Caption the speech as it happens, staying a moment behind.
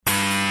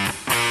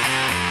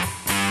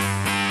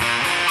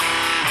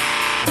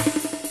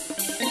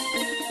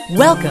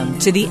Welcome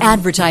to The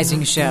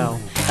Advertising Show,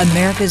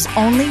 America's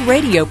only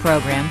radio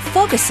program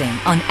focusing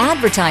on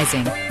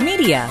advertising,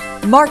 media,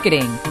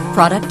 marketing,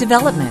 product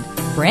development,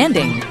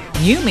 branding,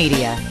 new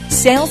media,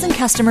 sales, and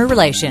customer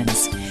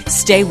relations.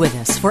 Stay with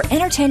us for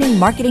entertaining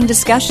marketing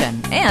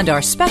discussion and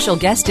our special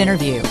guest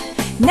interview.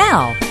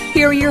 Now,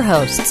 here are your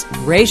hosts,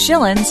 Ray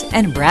Schilens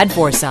and Brad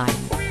Forsythe.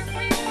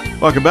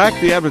 Welcome back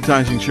to The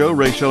Advertising Show.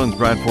 Ray Schilens,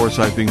 Brad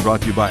Forsythe, being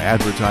brought to you by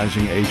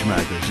Advertising Age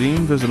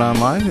Magazine. Visit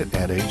online at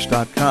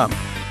adage.com.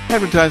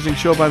 Advertising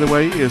Show, by the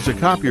way, is a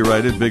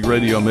copyrighted Big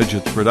Radio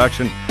Midgets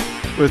production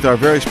with our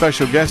very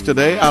special guest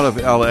today out of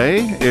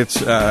L.A.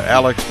 It's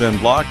Alex Ben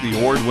Block, the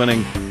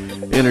award-winning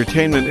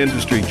entertainment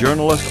industry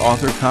journalist,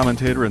 author,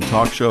 commentator, and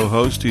talk show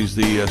host. He's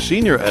the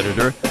senior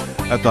editor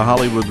at The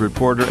Hollywood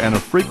Reporter and a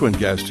frequent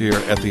guest here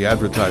at The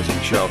Advertising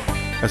Show.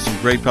 Has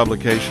some great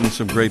publications,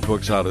 some great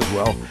books out as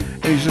well.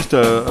 And he's just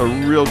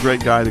a real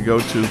great guy to go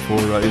to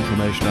for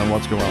information on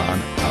what's going on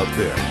out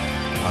there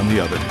on the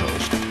other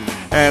coast.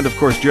 And, of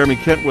course, Jeremy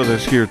Kent with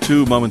us here,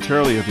 too,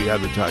 momentarily at The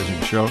Advertising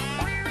Show.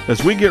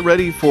 As we get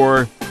ready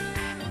for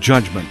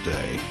Judgment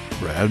Day,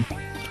 Brad.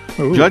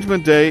 Ooh.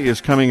 Judgment Day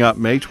is coming up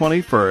May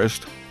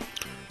 21st.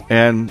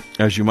 And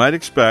as you might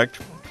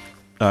expect,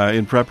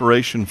 in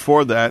preparation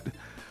for that,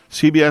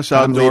 CBS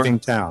Outdoor... I'm leaving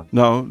town.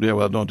 No, yeah,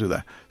 well, don't do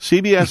that.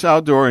 CBS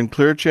Outdoor and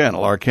Clear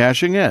Channel are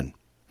cashing in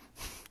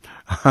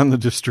on the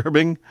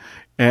disturbing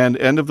and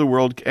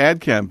end-of-the-world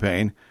ad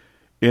campaign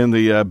in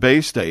the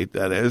Bay State,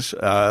 that is,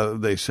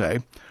 they say,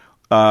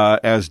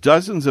 as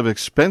dozens of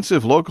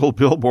expensive local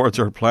billboards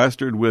are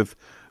plastered with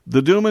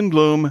the doom and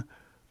gloom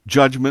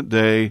Judgment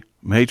Day,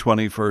 May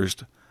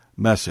 21st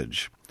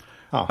message.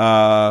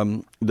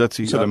 Oh. Let's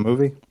see. Is it a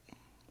movie?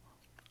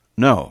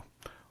 No,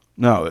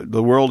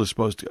 the world is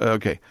supposed to...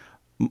 Okay.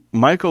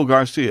 Michael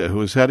Garcia,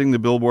 who is heading the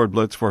Billboard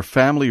Blitz for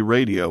Family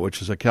Radio,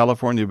 which is a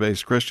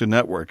California-based Christian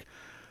network,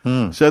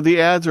 said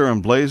the ads are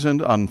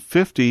emblazoned on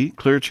 50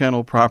 Clear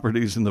Channel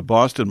properties in the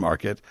Boston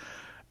market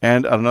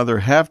and another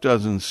half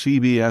dozen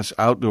CBS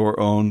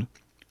outdoor-owned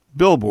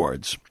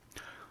billboards.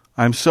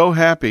 I'm so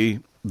happy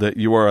that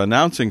you are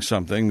announcing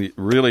something that you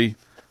really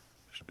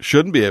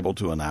shouldn't be able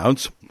to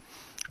announce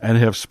and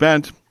have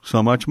spent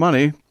so much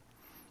money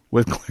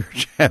with Clear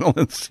Channel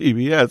and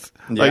CBS.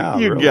 Yeah,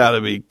 you really. got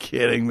to be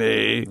kidding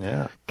me.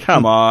 Yeah.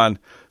 Come on.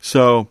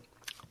 So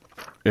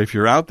if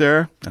you're out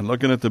there and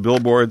looking at the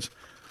billboards,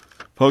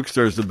 folks,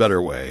 there's a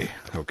better way,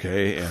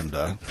 okay? And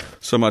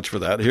so much for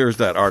that. Here's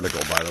that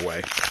article, by the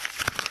way.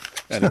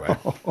 Anyway.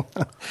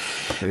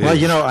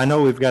 Well, I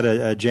know we've got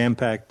a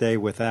jam-packed day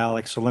with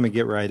Alex, so let me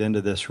get right into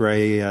this,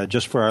 Ray.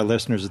 Just for our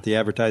listeners at the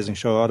Advertising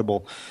Show,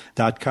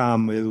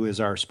 Audible.com, who is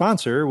our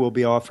sponsor, we'll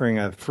be offering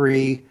a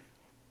free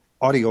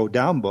audio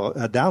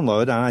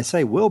download, and I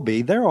say will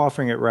be. They're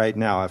offering it right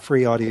now, a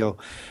free audio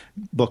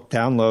book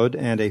download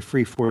and a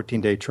free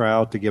 14-day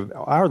trial to give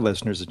our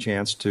listeners a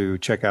chance to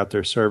check out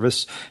their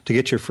service. To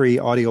get your free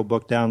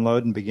audiobook download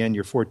and begin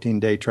your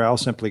 14-day trial,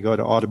 simply go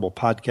to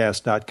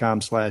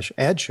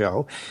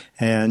audiblepodcast.com/adshow,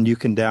 and you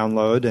can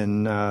download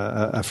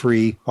a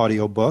free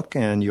audiobook,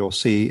 and you'll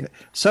see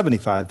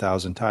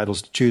 75,000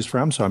 titles to choose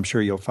from, so I'm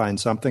sure you'll find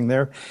something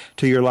there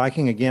to your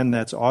liking. Again,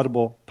 that's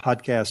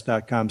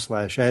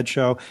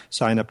audiblepodcast.com/adshow.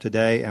 Sign up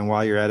today, and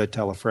while you're at it,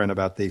 tell a friend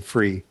about the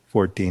free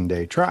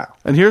 14-day trial.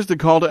 And here's the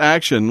call to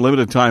action.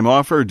 Limited time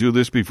offer. Do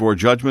this before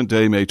Judgment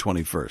Day, May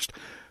 21st.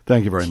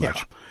 Thank you very much.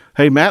 Yeah.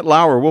 Hey, Matt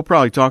Lauer, we'll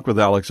probably talk with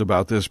Alex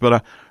about this,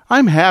 but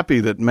I'm happy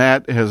that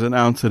Matt has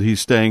announced that he's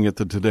staying at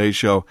the Today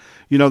Show.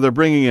 They're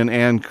bringing in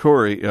Ann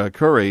Curry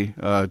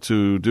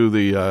to do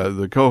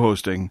the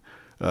co-hosting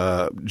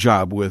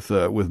job with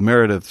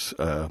Meredith's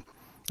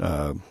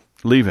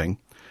leaving.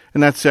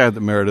 And that's sad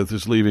that Meredith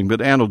is leaving,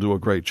 but Ann will do a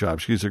great job.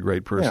 She's a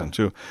great person,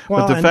 too.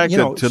 Well, but the fact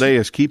that Today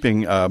is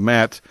keeping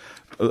Matt,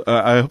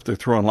 I hope they're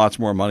throwing lots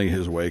more money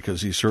his way,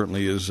 because he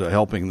certainly is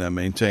helping them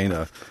maintain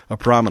a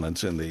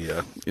prominence in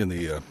the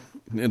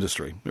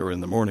industry, or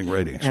in the morning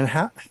ratings. And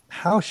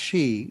how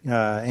she,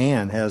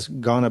 Ann, has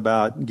gone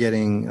about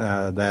getting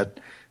that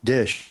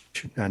dish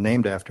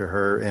named after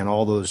her in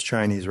all those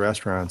Chinese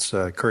restaurants,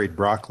 curried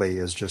broccoli,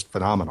 is just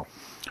phenomenal.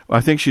 Well,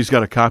 I think she's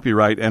got a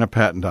copyright and a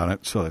patent on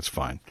it, so that's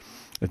fine.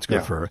 It's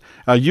good for her.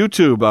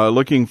 YouTube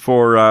looking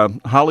for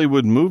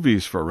Hollywood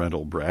movies for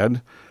rental,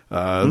 Brad.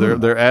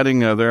 They're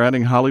adding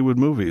Hollywood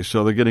movies,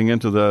 so they're getting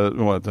into the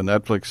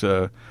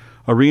Netflix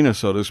arena,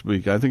 so to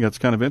speak. I think that's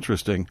kind of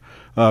interesting.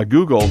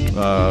 Google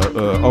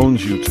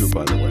owns YouTube,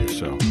 by the way,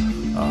 so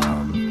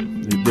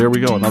there we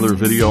go. Another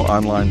video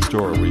online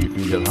store where you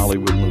can get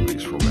Hollywood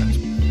movies for rent.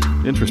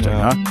 Interesting,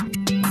 huh?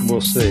 We'll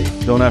see.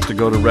 Don't have to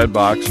go to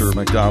Redbox or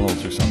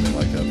McDonald's or something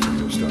like that for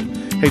your stuff.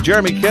 Hey,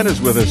 Jeremy Kent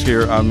is with us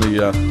here on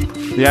the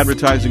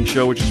Advertising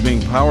Show, which is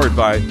being powered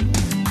by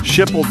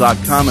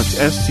Schipul.com. It's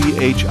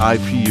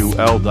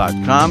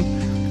SCHIPUL.com.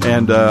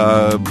 And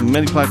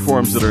many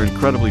platforms that are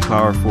incredibly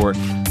powerful for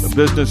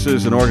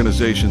businesses and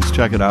organizations.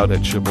 Check it out at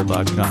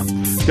Schipul.com.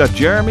 We've got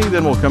Jeremy,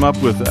 then we'll come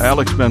up with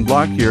Alex Ben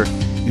Block here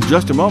in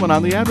just a moment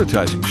on the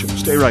Advertising Show.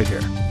 Stay right here.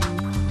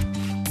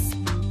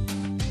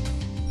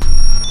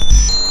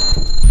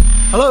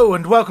 Hello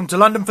and welcome to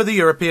London for the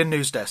European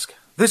News Desk.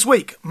 This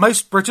week,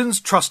 most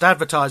Britons trust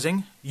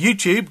advertising,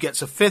 YouTube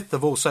gets a fifth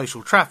of all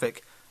social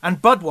traffic,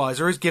 and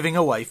Budweiser is giving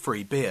away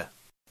free beer.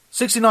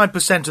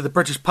 69% of the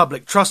British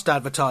public trust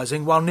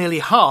advertising, while nearly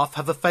half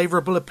have a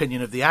favourable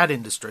opinion of the ad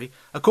industry,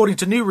 according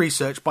to new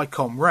research by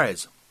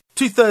ComRes.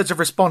 2/3 of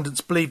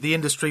respondents believed the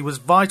industry was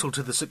vital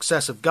to the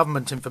success of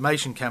government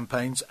information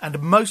campaigns, and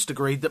most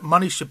agreed that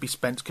money should be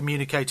spent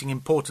communicating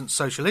important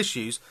social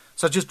issues,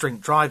 such as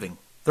drink driving.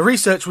 The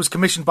research was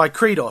commissioned by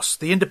Credos,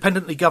 the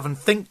independently governed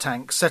think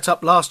tank set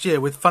up last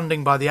year with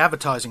funding by the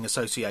Advertising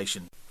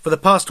Association. For the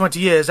past 20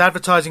 years,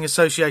 Advertising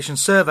Association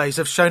surveys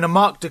have shown a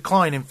marked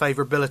decline in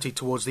favourability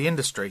towards the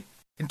industry.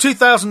 In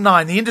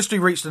 2009, the industry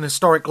reached an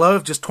historic low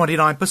of just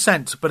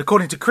 29%, but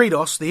according to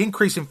Credos, the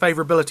increase in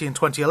favourability in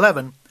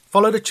 2011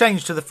 followed a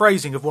change to the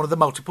phrasing of one of the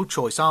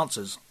multiple-choice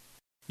answers.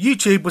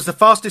 YouTube was the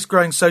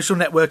fastest-growing social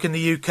network in the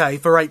UK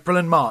for April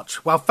and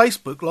March, while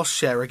Facebook lost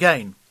share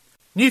again.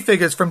 New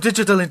figures from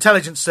digital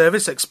intelligence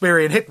service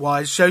Experian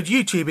Hitwise showed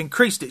YouTube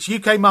increased its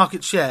UK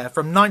market share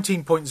from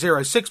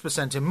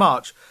 19.06% in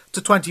March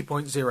to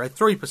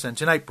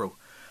 20.03% in April.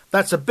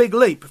 That's a big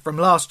leap from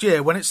last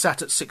year when it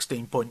sat at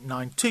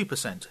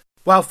 16.92%.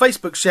 While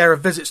Facebook's share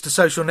of visits to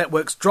social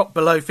networks dropped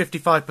below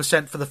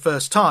 55% for the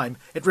first time,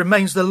 it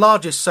remains the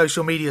largest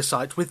social media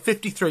site with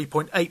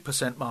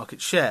 53.8%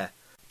 market share.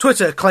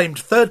 Twitter claimed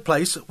third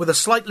place with a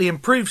slightly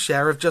improved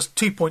share of just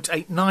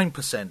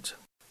 2.89%.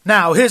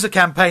 Now, here's a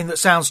campaign that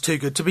sounds too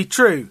good to be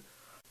true.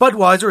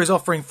 Budweiser is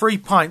offering free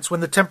pints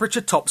when the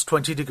temperature tops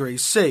 20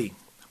 degrees C.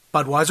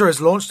 Budweiser has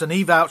launched an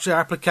e-voucher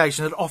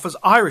application that offers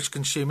Irish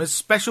consumers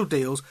special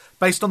deals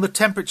based on the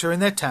temperature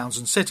in their towns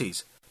and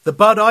cities. The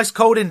Bud Ice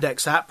Cold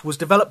Index app was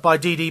developed by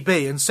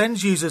DDB and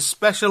sends users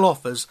special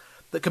offers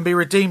that can be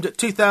redeemed at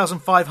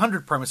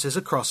 2,500 premises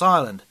across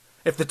Ireland.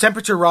 If the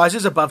temperature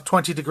rises above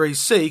 20 degrees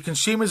C,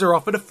 consumers are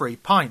offered a free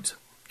pint.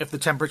 If the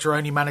temperature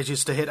only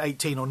manages to hit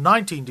 18 or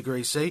 19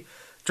 degrees C,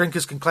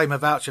 drinkers can claim a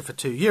voucher for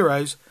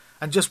 €2,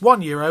 and just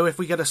 €1 if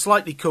we get a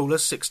slightly cooler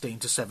 16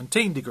 to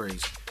 17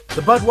 degrees.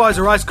 The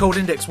Budweiser Ice Cold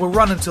Index will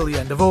run until the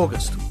end of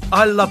August.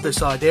 I love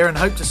this idea and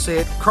hope to see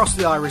it cross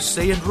the Irish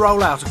Sea and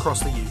roll out across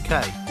the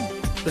UK.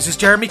 This is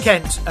Jeremy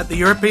Kent at the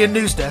European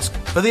News Desk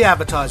for The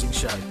Advertising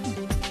Show.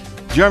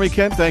 Jeremy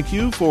Kent, thank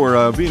you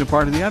for being a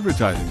part of The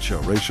Advertising Show.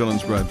 Ray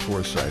Schilens, Brad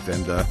Forsythe,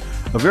 and a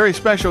very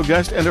special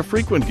guest and a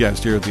frequent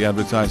guest here at The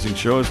Advertising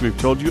Show. As we've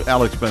told you,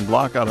 Alex Ben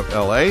Block out of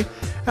L.A.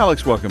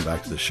 Alex, welcome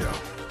back to the show.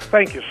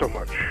 Thank you so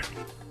much.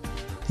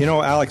 You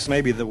know, Alex,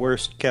 maybe the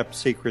worst-kept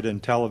secret in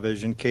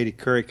television, Katie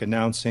Couric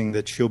announcing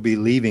that she'll be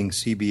leaving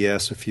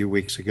CBS a few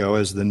weeks ago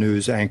as the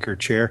news anchor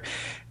chair.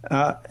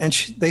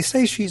 And they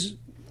say she's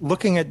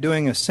looking at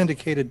doing a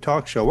syndicated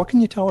talk show. What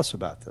can you tell us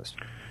about this?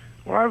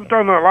 Well, I've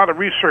done a lot of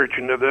research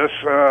into this,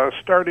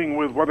 starting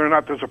with whether or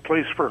not there's a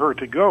place for her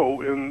to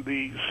go in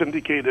the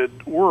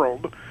syndicated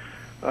world.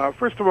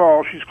 First of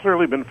all, she's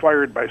clearly been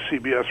fired by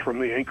CBS from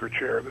the anchor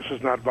chair. This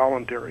is not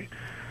voluntary.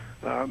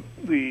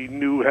 The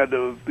new head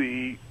of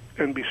the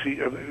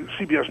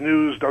CBS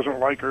News doesn't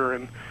like her,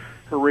 and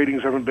her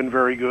ratings haven't been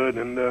very good.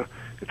 And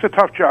it's a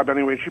tough job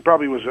anyway. She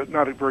probably was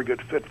not a very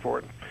good fit for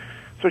it.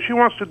 So she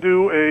wants to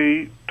do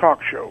a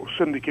talk show,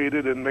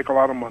 syndicated, and make a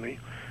lot of money.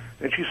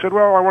 And she said,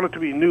 well, I want it to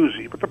be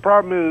newsy. But the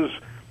problem is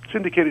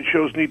syndicated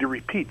shows need to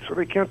repeat, so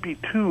they can't be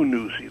too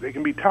newsy. They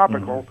can be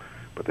topical,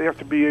 but they have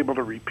to be able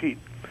to repeat.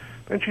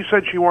 Then she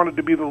said she wanted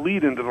to be the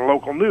lead into the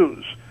local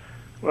news.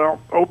 Well,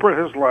 Oprah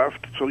has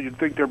left, so you'd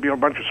think there'd be a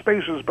bunch of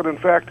spaces, but in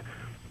fact,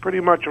 pretty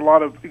much a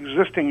lot of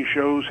existing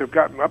shows have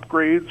gotten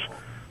upgrades,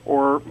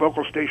 or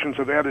local stations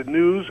have added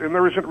news, and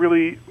there isn't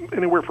really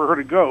anywhere for her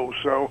to go.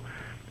 So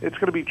it's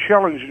going to be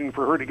challenging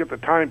for her to get the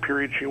time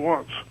period she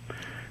wants.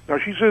 Now,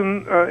 she's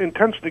in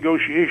intense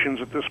negotiations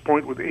at this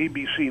point with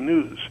ABC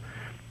News,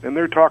 and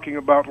they're talking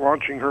about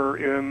launching her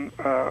in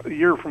a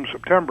year from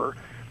September.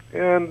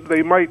 And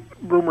they might,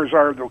 rumors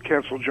are, they'll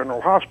cancel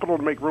General Hospital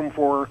to make room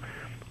for her,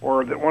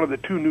 or that one of the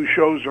two new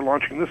shows they're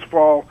launching this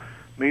fall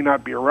may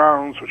not be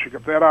around, so she'll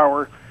get that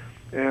hour.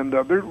 And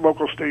their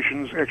local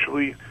stations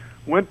actually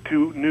went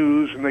to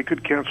news, and they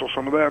could cancel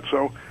some of that.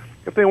 So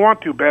if they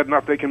want to bad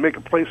enough, they can make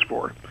a place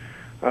for her.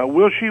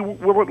 Will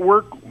it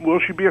work? Will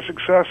she be a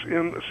success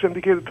in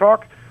syndicated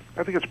talk?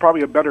 I think it's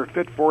probably a better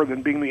fit for her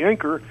than being the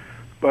anchor,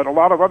 but a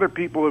lot of other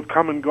people have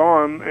come and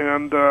gone,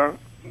 and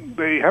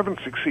they haven't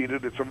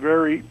succeeded. It's a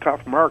very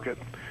tough market.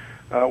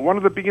 One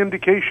of the big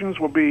indications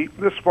will be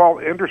this fall,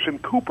 Anderson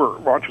Cooper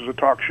launches a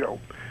talk show.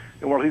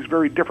 And while he's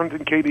very different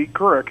than Katie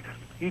Couric,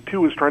 he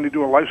too is trying to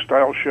do a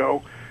lifestyle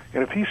show.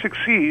 And if he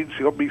succeeds,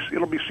 it'll be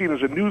seen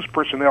as a news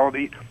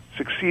personality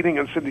succeeding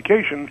in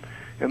syndication,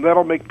 and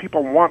that'll make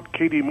people want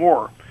Katie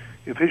more.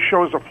 If his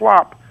show is a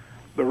flop,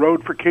 the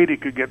road for Katie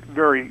could get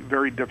very,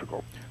 very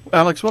difficult.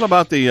 Alex, what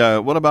about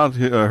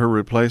her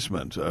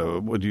replacement?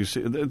 Would you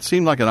see? It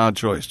seemed like an odd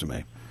choice to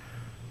me.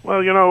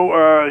 Well,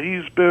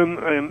 he's been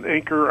an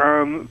anchor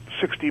on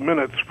 60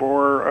 Minutes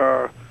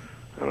for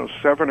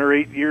 7 or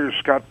 8 years.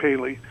 Scott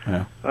Paley.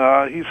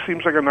 Yeah. He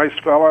seems like a nice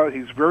fella.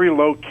 He's very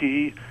low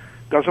key.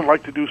 Doesn't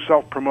like to do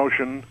self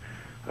promotion.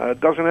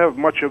 Doesn't have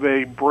much of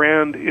a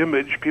brand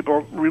image.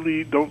 People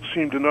really don't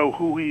seem to know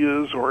who he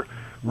is or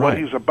what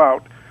he's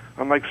about.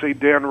 Unlike, say,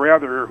 Dan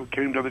Rather, who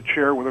came to the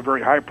chair with a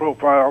very high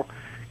profile,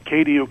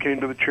 Katie, who came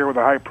to the chair with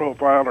a high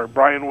profile, or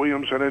Brian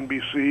Williams at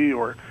NBC,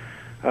 or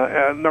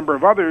a number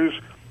of others,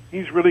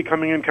 he's really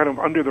coming in kind of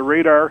under the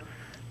radar.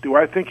 Do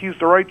I think he's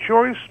the right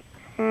choice?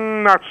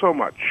 Not so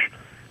much.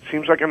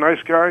 Seems like a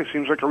nice guy,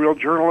 seems like a real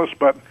journalist,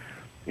 but,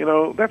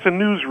 that's a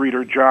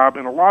newsreader job,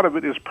 and a lot of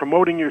it is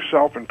promoting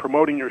yourself and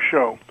promoting your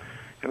show.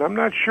 And I'm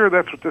not sure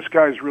that's what this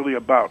guy's really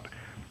about.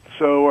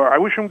 So I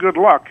wish him good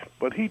luck,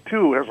 but he,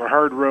 too, has a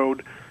hard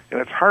road, and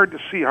it's hard to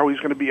see how he's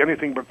going to be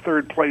anything but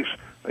third place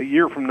a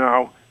year from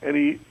now, and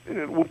it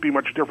won't be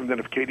much different than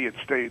if Katie had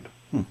stayed.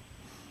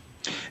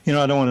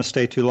 I don't want to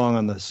stay too long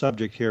on the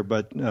subject here,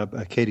 but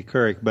Katie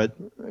Couric. But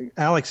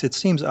Alex, it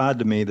seems odd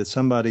to me that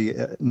somebody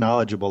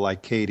knowledgeable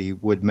like Katie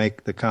would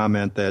make the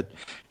comment that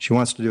she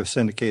wants to do a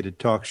syndicated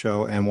talk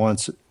show and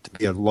wants to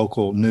be a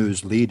local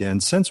news lead-in.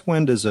 Since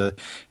when does a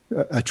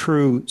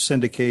true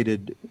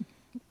syndicated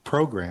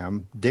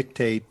program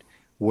dictate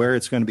where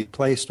it's going to be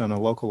placed on a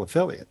local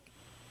affiliate?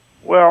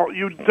 Well,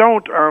 you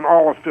don't on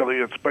all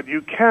affiliates, but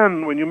you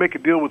can when you make a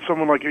deal with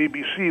someone like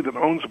ABC that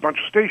owns a bunch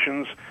of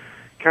stations,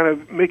 kind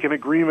of make an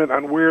agreement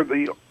on where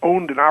the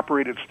owned and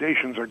operated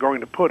stations are going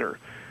to put her.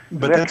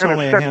 But that that's kind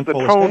only of a sets handful the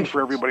of tone stations.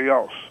 for everybody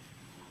else.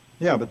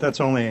 Yeah, but that's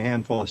only a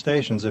handful of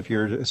stations if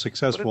you're a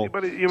successful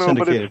But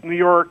syndicated. it's New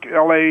York,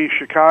 L.A.,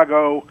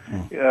 Chicago,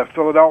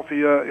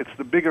 Philadelphia. It's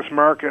the biggest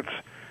markets.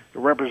 It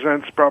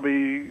represents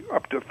probably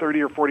up to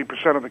 30 or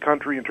 40% of the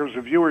country in terms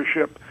of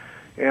viewership.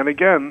 And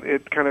again,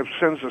 it kind of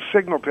sends a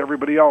signal to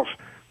everybody else,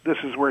 this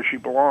is where she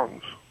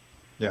belongs.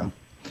 Yeah,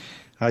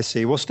 I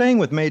see. Well, staying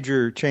with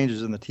major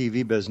changes in the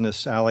TV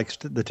business, Alex,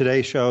 the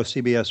Today Show,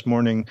 CBS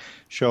Morning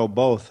Show,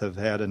 both have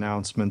had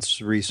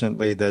announcements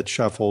recently that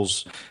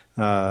shuffles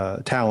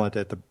talent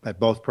at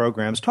both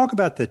programs. Talk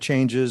about the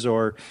changes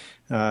or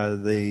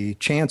the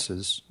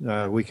chances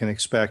we can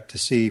expect to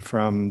see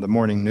from the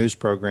morning news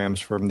programs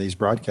from these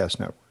broadcast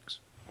networks.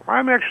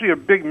 I'm actually a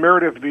big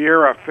Meredith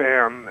Vieira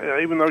fan,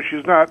 even though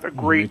she's not a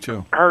great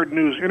hard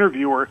news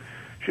interviewer.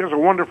 She has a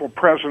wonderful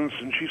presence,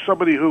 and she's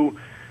somebody who,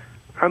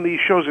 on these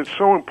shows, it's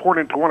so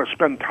important to want to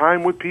spend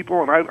time with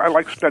people, and I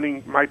like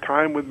spending my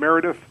time with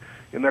Meredith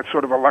in that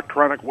sort of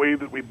electronic way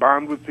that we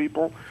bond with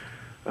people.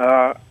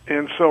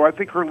 And so I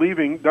think her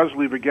leaving does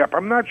leave a gap.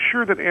 I'm not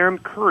sure that Ann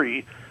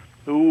Curry,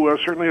 who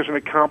certainly is an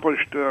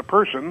accomplished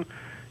person,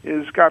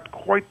 has got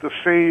quite the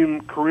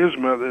same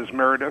charisma as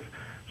Meredith.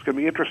 It's going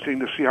to be interesting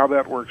to see how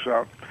that works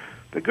out.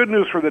 The good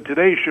news for the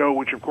Today Show,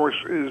 which of course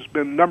has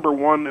been number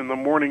one in the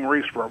morning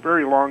race for a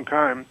very long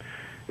time,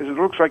 is it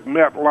looks like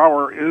Matt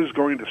Lauer is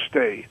going to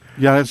stay.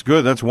 Yeah, that's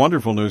good. That's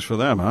wonderful news for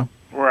them, huh?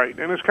 Right.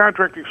 And his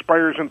contract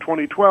expires in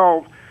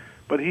 2012,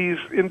 but he's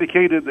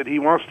indicated that he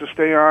wants to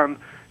stay on,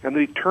 and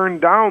they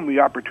turned down the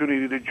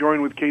opportunity to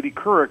join with Katie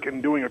Couric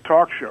in doing a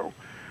talk show.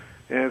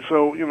 And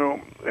so,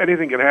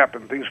 anything can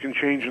happen. Things can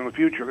change in the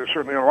future. There's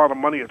certainly a lot of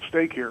money at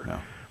stake here. Yeah.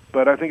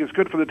 But I think it's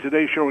good for the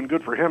Today Show and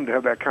good for him to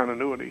have that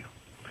continuity.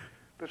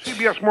 The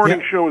CBS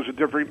Morning Show is a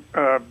different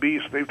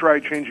beast. They've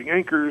tried changing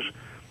anchors.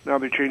 Now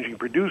they're changing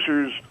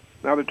producers.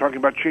 Now they're talking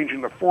about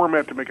changing the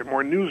format to make it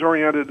more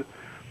news-oriented.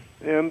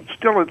 And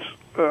still it's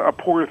a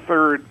poor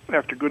third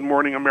after Good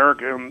Morning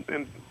America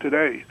and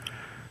Today.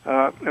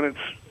 And it's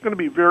going to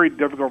be very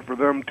difficult for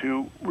them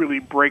to really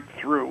break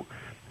through.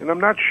 And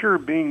I'm not sure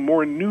being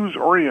more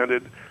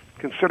news-oriented,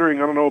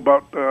 considering, I don't know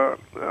about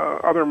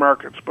other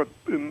markets, but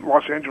in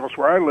Los Angeles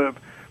where I live,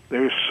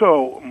 there's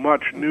so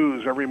much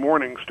news every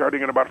morning,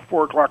 starting at about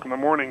 4 o'clock in the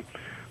morning.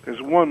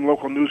 There's one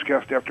local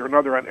newscast after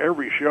another on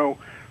every show.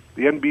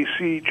 The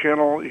NBC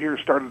channel here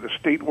started a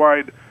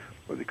statewide,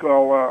 what they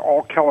call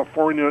All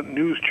California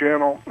News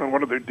Channel on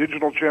one of their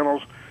digital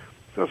channels.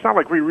 So it's not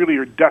like we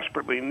really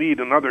desperately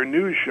need another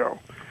news show.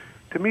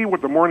 To me,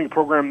 what the morning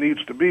program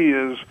needs to be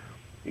is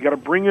you got to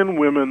bring in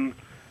women,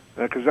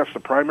 because that's the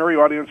primary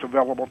audience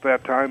available at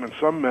that time, and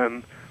some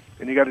men,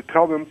 and you got to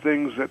tell them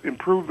things that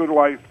improve their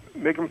life,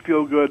 make them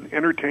feel good,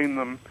 entertain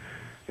them,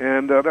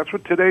 and that's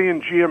what Today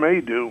and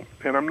GMA do,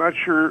 and I'm not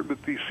sure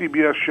that the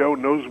CBS show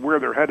knows where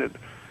they're headed.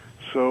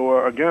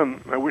 So,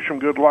 again, I wish them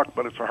good luck,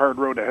 but it's a hard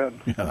road ahead.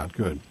 Yeah, not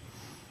good.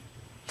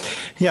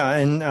 Yeah,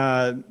 and,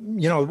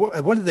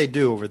 what did they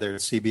do over there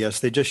at CBS?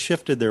 They just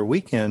shifted their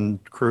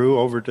weekend crew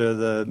over to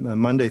the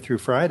Monday through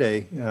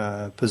Friday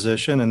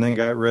position and then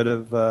got rid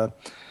of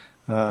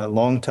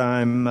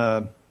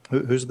longtime,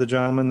 who's the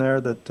gentleman there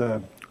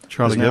that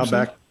Charlie is now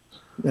Gibson? back?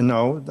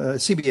 No,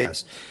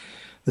 CBS.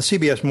 The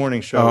CBS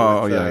Morning Show.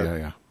 Oh,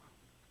 yeah.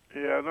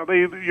 Yeah, no,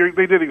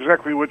 they did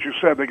exactly what you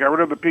said. They got rid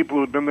of the people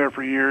who had been there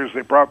for years.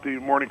 They brought the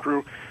morning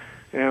crew,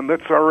 and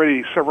that's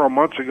already several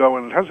months ago,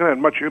 and it hasn't had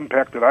much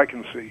impact that I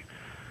can see.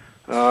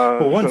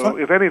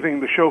 If anything,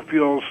 the show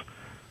feels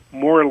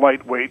more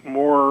lightweight,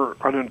 more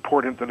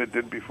unimportant than it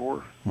did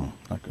before.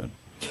 Not good.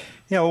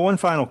 Yeah, well, one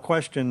final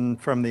question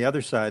from the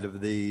other side of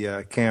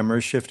the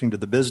cameras, shifting to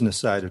the business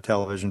side of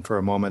television for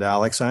a moment,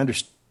 Alex. I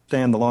understand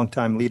understand the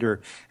longtime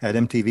leader at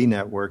MTV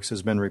Networks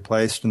has been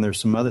replaced, and there's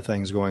some other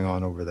things going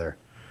on over there.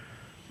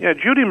 Yeah,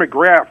 Judy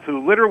McGrath,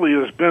 who literally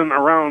has been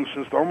around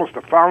since almost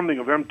the founding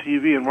of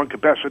MTV in one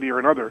capacity or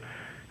another,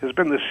 has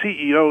been the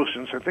CEO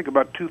since, I think,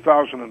 about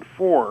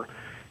 2004,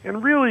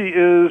 and really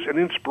is an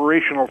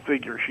inspirational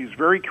figure. She's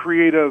very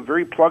creative,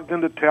 very plugged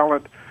into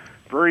talent,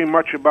 very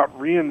much about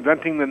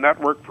reinventing the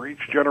network for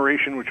each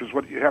generation, which is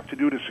what you have to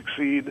do to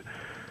succeed.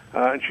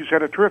 And she's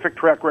had a terrific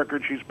track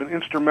record. She's been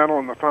instrumental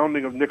in the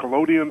founding of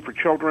Nickelodeon for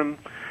children,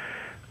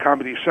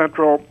 Comedy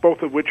Central,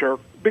 both of which are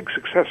big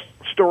success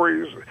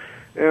stories.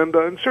 And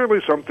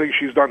certainly some things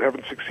she's done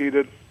haven't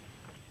succeeded.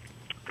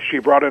 She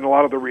brought in a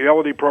lot of the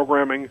reality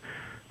programming.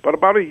 But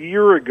about a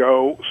year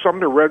ago,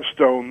 Sumner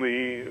Redstone,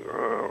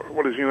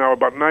 what is he now,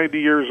 about 90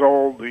 years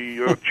old,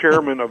 the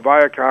chairman of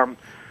Viacom,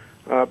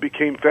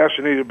 became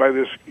fascinated by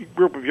this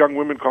group of young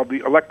women called the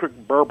Electric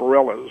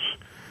Barbarellas.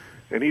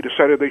 And he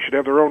decided they should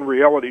have their own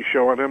reality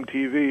show on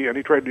MTV, and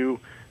he tried to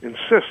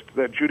insist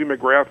that Judy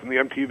McGrath and the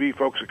MTV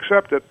folks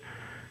accept it.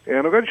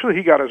 And eventually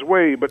he got his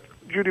way, but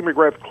Judy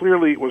McGrath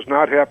clearly was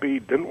not happy,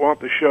 didn't want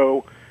the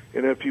show,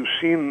 and if you've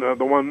seen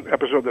the one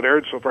episode that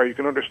aired so far, you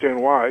can understand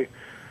why.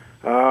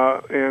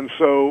 And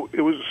so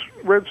it was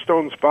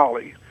Redstone's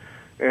folly.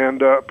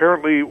 And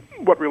apparently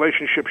what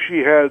relationship she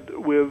had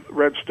with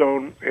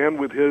Redstone and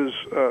with his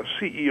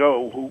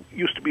CEO, who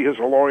used to be his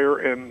lawyer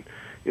and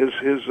is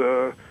his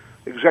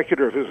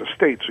executor of his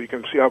estate, so you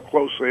can see how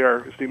close they are.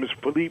 His name is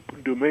Philippe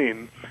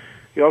Dumaine.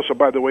 He also,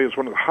 by the way, is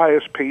one of the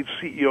highest paid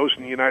CEOs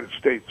in the United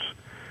States.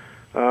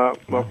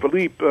 Well,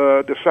 Philippe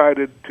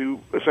decided to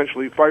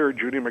essentially fire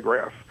Judy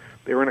McGrath.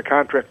 They were in a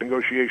contract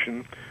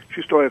negotiation.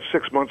 She still had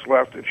 6 months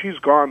left, and she's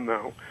gone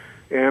now.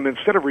 And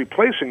instead of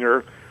replacing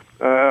her,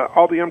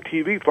 all the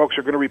MTV folks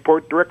are going to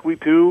report directly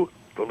to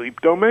Philippe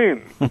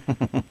Dumaine.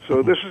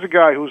 So this is a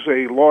guy who's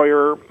a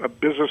lawyer, a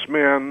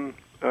businessman,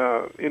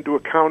 into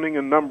accounting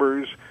and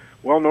numbers,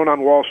 well-known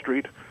on Wall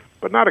Street,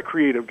 but not a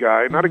creative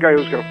guy, not a guy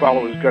who's going to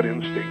follow his gut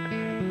instinct.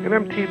 And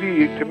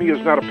MTV, to me, is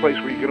not a place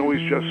where you can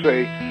always just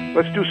say,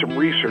 let's do some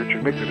research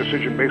and make the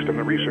decision based on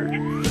the research.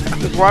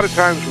 There's a lot of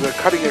times with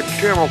a cutting-edge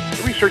channel,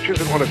 the research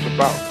isn't what it's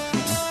about.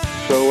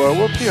 So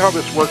we'll see how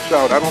this works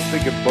out. I don't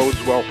think it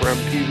bodes well for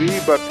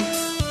MTV, but,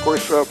 of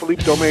course,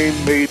 Philippe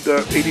Dumaine made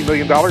 $80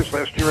 million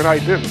last year, and I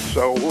didn't,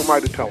 so who am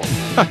I to tell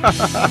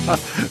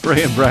him?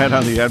 Ray and Brad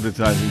on the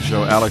advertising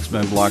show. Alex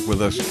Ben Block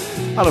with us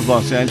out of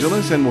Los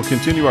Angeles, and we'll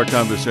continue our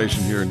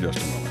conversation here in just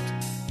a moment.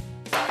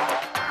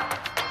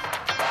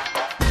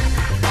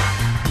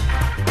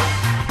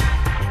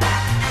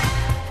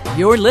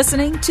 You're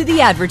listening to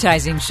The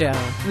Advertising Show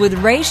with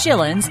Ray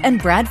Schilens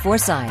and Brad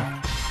Forsythe.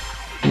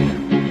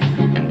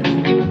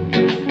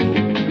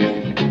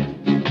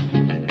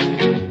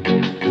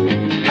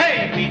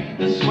 Hey, beat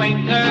the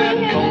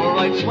swinger,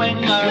 all-right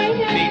swinger,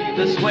 beat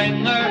the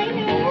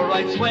swinger,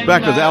 all-right swinger.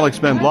 Back with Alex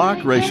Ben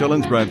Block, Ray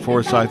Schilens, Brad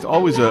Forsythe,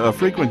 always a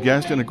frequent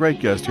guest and a great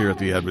guest here at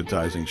The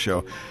Advertising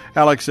Show.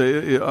 Alex,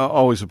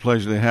 always a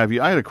pleasure to have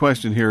you. I had a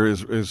question here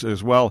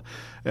as well.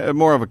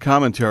 More of a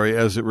commentary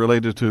as it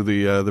related to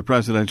the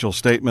presidential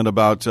statement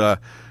about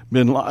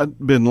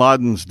bin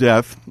Laden's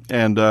death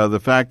and the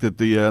fact that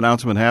the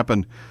announcement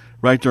happened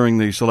right during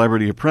the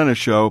Celebrity Apprentice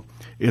show.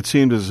 It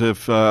seemed as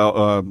if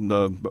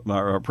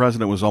our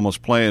president was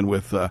almost playing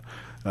with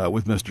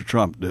Mr.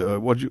 Trump.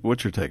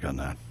 What's your take on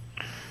that?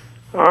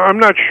 I'm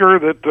not sure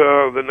that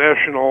the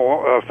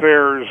national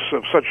affairs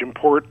of such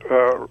import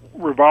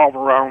revolve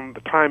around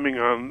the timing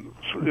on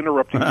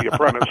interrupting The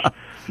Apprentice.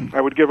 I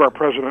would give our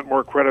president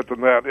more credit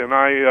than that, and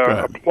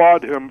I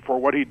applaud him for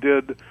what he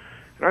did.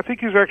 And I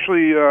think he's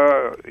actually,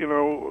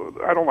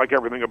 I don't like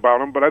everything about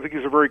him, but I think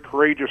he's a very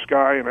courageous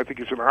guy, and I think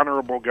he's an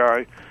honorable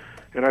guy.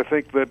 And I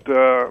think that,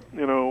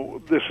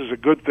 this is a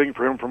good thing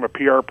for him from a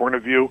PR point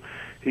of view.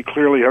 He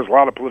clearly has a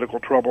lot of political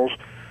troubles.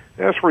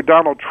 As for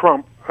Donald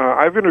Trump,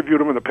 I've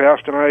interviewed him in the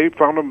past, and I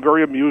found him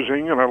very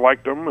amusing, and I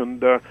liked him,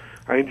 and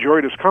I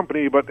enjoyed his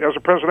company. But as a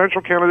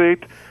presidential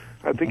candidate,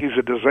 I think he's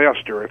a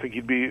disaster. I think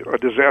he'd be a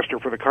disaster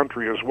for the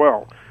country as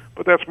well.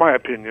 But that's my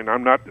opinion.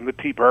 I'm not in the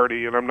Tea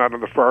Party, and I'm not in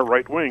the far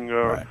right wing,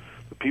 the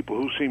people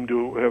who seem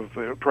to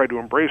have tried to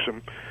embrace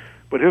him.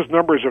 But his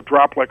numbers have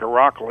dropped like a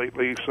rock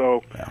lately,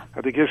 so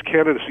I think his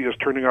candidacy is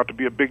turning out to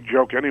be a big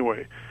joke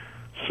anyway.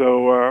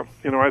 So,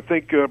 I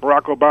think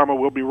Barack Obama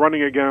will be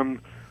running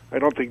again. I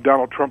don't think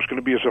Donald Trump's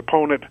going to be his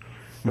opponent.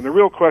 And the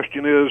real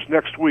question is,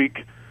 next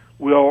week,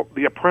 will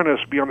The Apprentice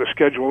be on the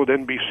schedule at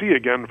NBC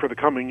again for the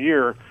coming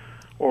year?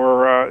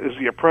 Or is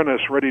The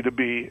Apprentice ready to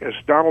be, as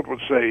Donald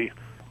would say,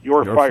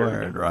 you're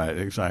fired? Right,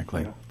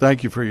 exactly. Yeah.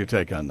 Thank you for your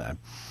take on that.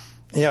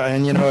 Yeah,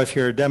 and if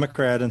you're a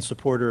Democrat and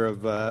supporter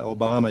of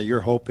Obama,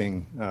 you're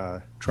hoping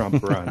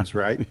Trump runs,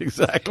 right?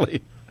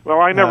 Exactly.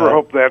 Well, I never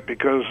hope that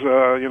because,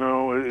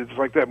 it's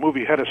like that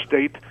movie Head of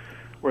State,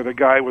 where the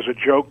guy was a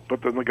joke,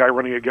 but then the guy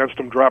running against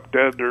him dropped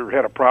dead or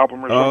had a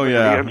problem or something,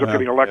 and he ends up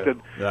getting elected.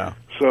 Yeah.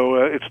 So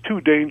it's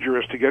too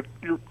dangerous to get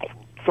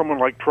someone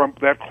like Trump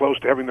that close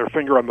to having their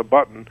finger on the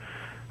button,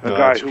 a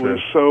guy who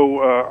is so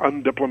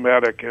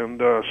undiplomatic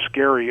and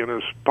scary in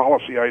his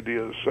policy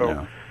ideas.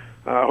 So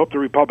I hope the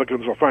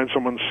Republicans will find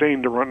someone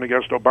sane to run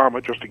against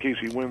Obama just in case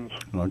he wins.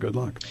 Well, good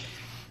luck.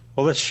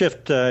 Well, let's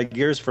shift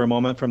gears for a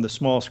moment from the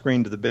small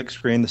screen to the big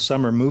screen. The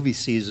summer movie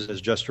season is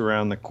just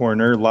around the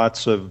corner.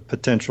 Lots of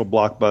potential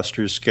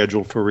blockbusters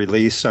scheduled for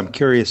release. I'm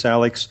curious,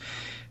 Alex,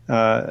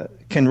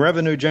 can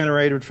revenue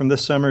generated from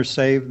this summer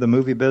save the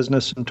movie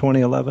business in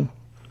 2011?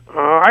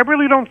 I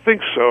really don't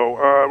think so.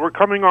 We're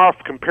coming off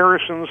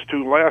comparisons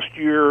to last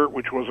year,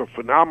 which was a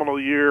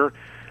phenomenal year.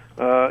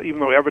 Even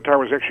though Avatar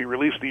was actually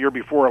released the year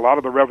before, a lot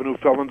of the revenue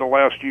fell into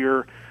last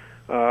year.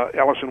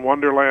 Alice in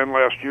Wonderland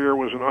last year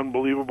was an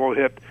unbelievable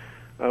hit.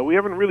 We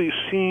haven't really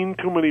seen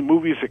too many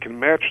movies that can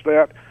match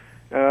that.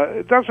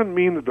 It doesn't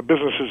mean that the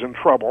business is in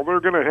trouble. They're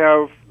going to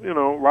have,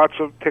 lots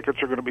of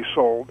tickets are going to be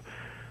sold.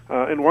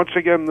 And once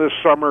again this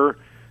summer,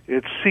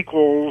 it's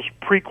sequels,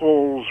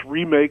 prequels,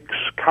 remakes,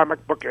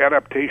 comic book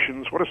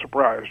adaptations. What a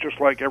surprise,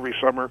 just like every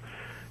summer.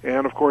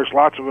 And, of course,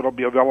 lots of it will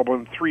be available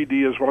in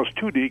 3D as well as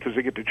 2D because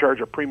they get to charge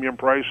a premium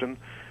price, and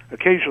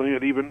occasionally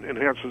it even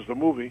enhances the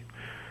movie.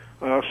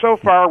 So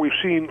far, we've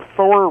seen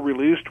Thor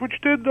released, which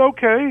did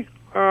okay,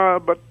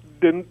 but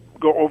didn't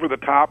go over the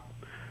top.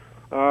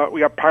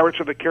 We got Pirates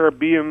of the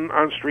Caribbean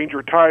on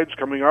Stranger Tides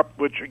coming up,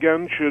 which,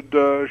 again,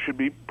 should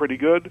be pretty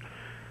good.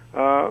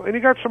 And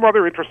you got some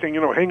other interesting,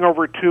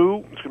 Hangover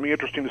 2. It's going to be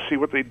interesting to see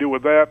what they do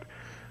with that.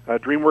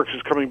 DreamWorks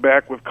is coming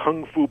back with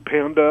Kung Fu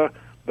Panda,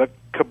 the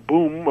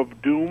Kaboom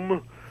of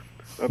Doom.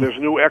 There's a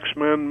new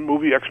X-Men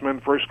movie, X-Men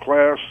First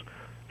Class.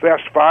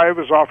 Fast 5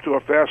 is off to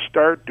a fast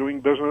start, doing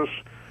business.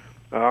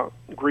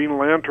 Green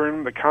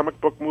Lantern, the comic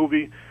book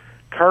movie.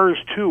 Cars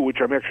 2, which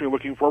I'm actually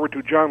looking forward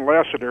to. John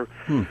Lasseter,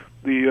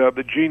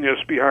 the genius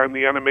behind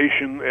the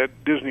animation at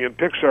Disney and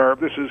Pixar.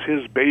 This is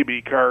his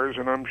baby, Cars,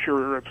 and I'm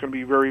sure it's going to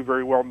be very,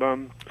 very well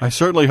done. I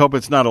certainly hope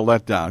it's not a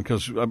letdown,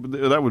 because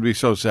that would be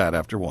so sad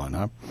after one,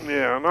 huh?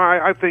 Yeah, no,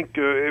 I think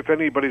if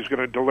anybody's going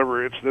to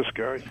deliver, it's this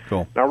guy.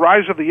 Cool. Now,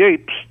 Rise of the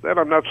Apes, that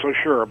I'm not so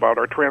sure about.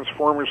 Our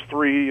Transformers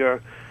 3,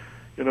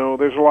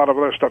 there's a lot of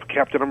other stuff.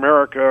 Captain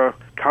America,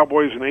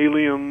 Cowboys and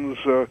Aliens,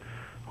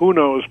 who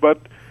knows, but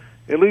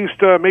at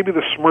least maybe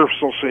the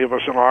Smurfs will save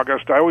us in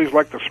August. I always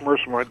liked the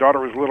Smurfs when my daughter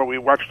was little. We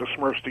watched the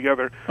Smurfs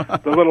together,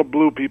 the little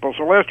blue people.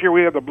 So last year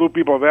we had the blue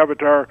people of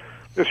Avatar.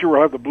 This year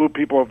we'll have the blue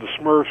people of the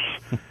Smurfs.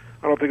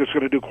 I don't think it's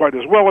going to do quite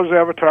as well as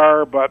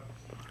Avatar, but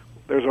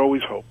there's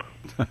always hope.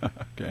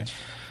 Okay.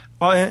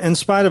 Well, in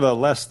spite of a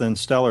less than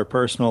stellar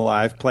personal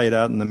life played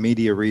out in the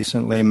media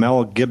recently,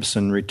 Mel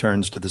Gibson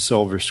returns to the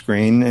silver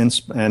screen,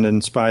 and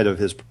in spite of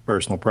his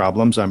personal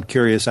problems, I'm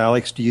curious,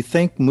 Alex, do you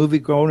think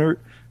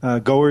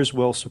goers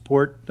will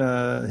support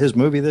his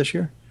movie this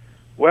year?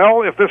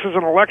 Well, if this is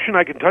an election,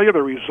 I can tell you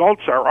the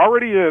results are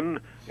already in,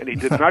 and he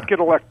did not get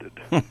elected.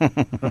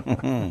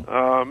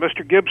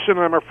 Mr. Gibson,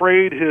 I'm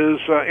afraid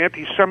his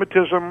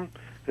anti-Semitism,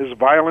 his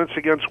violence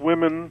against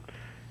women,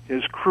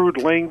 his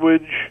crude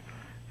language,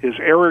 his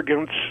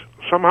arrogance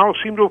somehow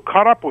seemed to have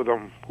caught up with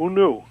him. Who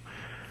knew?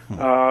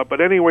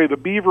 But anyway, The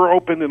Beaver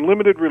opened in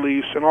limited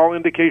release, and all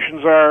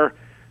indications are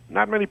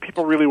not many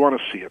people really want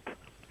to see it.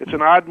 It's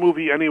an odd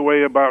movie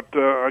anyway about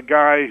a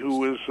guy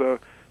who is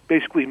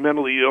basically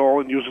mentally ill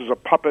and uses a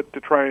puppet to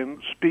try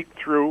and speak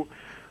through.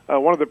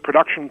 One of the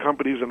production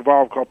companies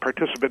involved, called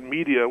Participant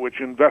Media,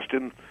 which invest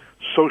in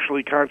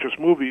socially conscious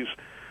movies,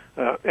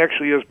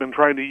 actually has been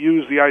trying to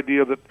use the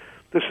idea that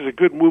this is a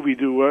good movie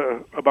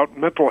about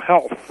mental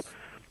health,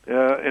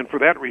 and for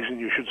that reason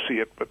you should see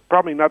it, but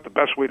probably not the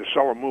best way to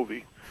sell a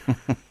movie.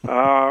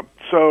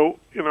 So,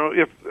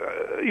 if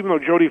even though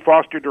Jodie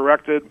Foster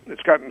directed,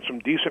 it's gotten some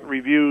decent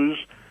reviews.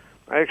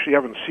 I actually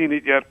haven't seen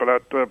it yet,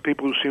 but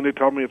people who've seen it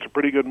tell me it's a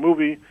pretty good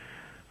movie.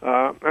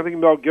 I think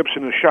Mel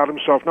Gibson has shot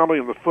himself not only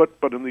in the foot,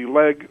 but in the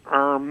leg,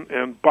 arm,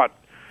 and butt,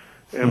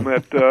 and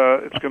that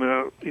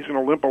he's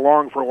gonna limp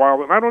along for a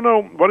while. And I don't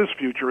know what his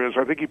future is.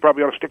 I think he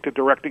probably ought to stick to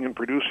directing and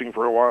producing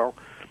for a while.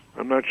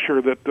 I'm not sure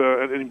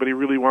that anybody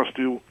really wants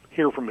to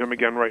hear from him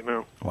again right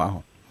now.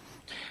 Wow.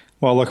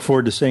 Well, I look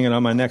forward to seeing it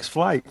on my next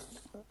flight.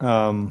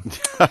 Right.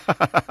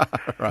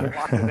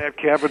 Locked in that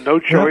cabin, no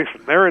choice.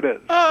 And there it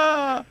is.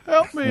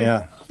 Help me.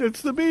 Yeah.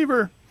 It's the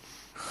Beaver.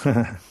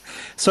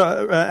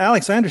 So,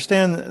 Alex, I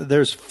understand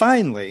there's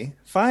finally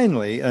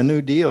a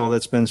new deal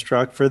that's been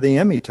struck for the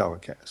Emmy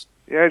telecast.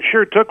 Yeah, it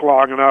sure took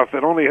long enough.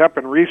 It only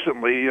happened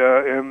recently,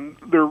 and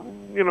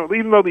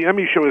even though the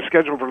Emmy show is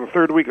scheduled for the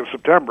third week of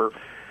September,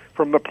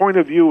 from the point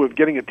of view of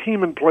getting a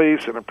team in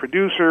place and a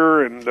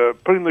producer and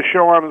putting the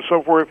show on and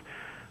so forth,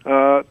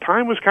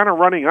 time was kind of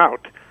running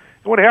out.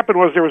 And what happened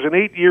was there was an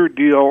 8-year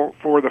deal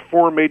for the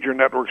 4 major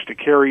networks to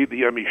carry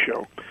the Emmy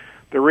show.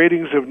 The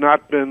ratings have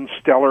not been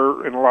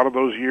stellar in a lot of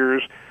those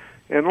years,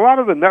 and a lot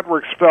of the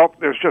networks felt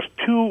there's just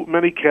too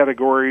many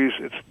categories.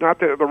 It's not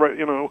the right,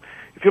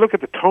 if you look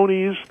at the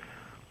Tonys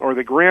or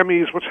the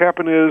Grammys, what's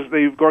happened is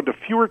they've gone to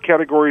fewer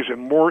categories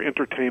and more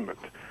entertainment.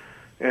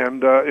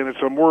 And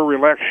it's a more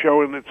relaxed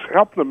show, and it's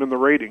helped them in the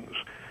ratings.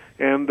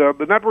 And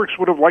the networks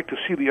would have liked to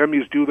see the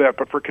Emmys do that,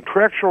 but for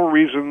contractual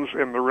reasons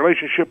and the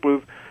relationship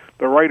with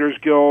the Writers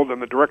Guild and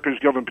the Directors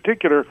Guild in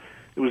particular,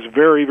 it was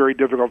very, very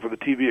difficult for the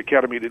TV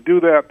Academy to do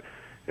that.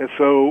 And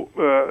so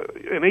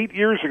 8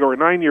 years ago or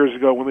 9 years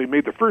ago when they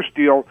made the first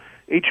deal,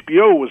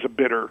 HBO was a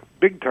bidder,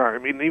 big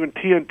time. And even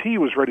TNT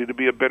was ready to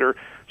be a bidder.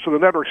 So the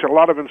networks had a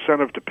lot of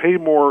incentive to pay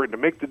more and to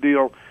make the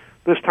deal.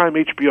 This time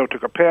HBO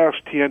took a pass.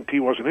 TNT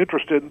wasn't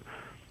interested.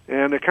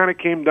 And it kind of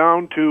came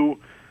down to,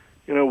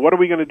 what are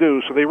we going to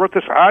do? So they wrote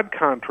this odd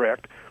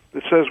contract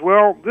that says,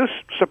 well, this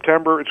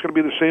September it's going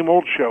to be the same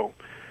old show.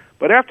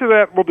 But after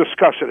that, we'll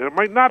discuss it. It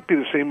might not be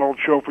the same old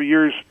show for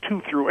years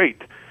 2 through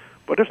 8.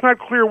 But it's not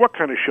clear what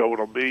kind of show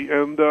it'll be,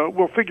 and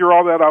we'll figure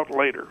all that out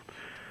later.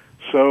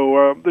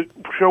 So the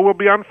show will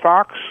be on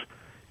Fox.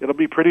 It'll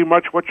be pretty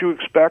much what you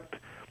expect.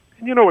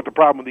 And you know what the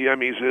problem with the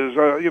Emmys is.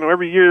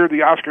 Every year the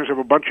Oscars have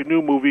a bunch of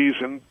new movies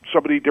and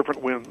somebody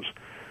different wins.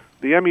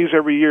 The Emmys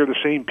every year the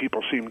same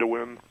people seem to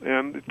win,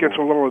 and it gets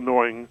a little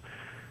annoying.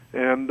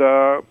 And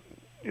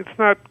it's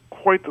not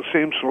quite the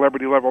same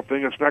celebrity level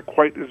thing. It's not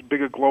quite as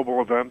big a global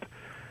event.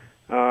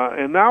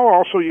 And now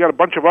also you got a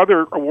bunch of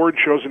other award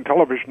shows in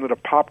television that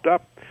have popped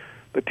up.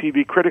 The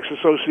TV Critics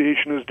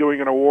Association is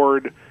doing an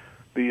award.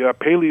 The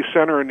Paley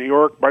Center in New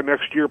York by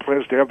next year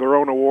plans to have their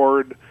own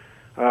award.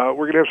 We're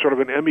going to have sort of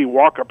an Emmy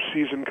walk-up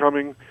season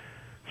coming.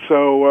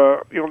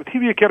 So, the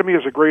TV Academy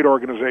is a great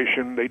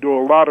organization. They do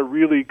a lot of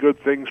really good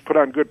things, put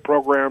on good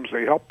programs.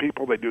 They help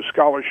people. They do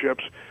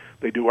scholarships.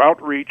 They do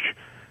outreach.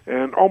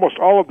 And almost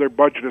all of their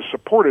budget is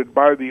supported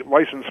by the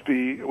license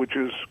fee, which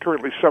is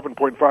currently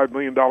 $7.5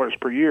 million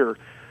per year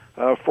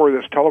for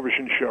this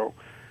television show.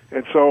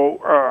 And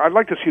so I'd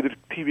like to see the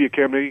TV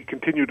Academy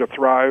continue to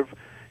thrive,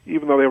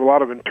 even though they have a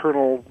lot of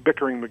internal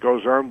bickering that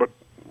goes on, but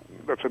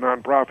that's a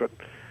nonprofit.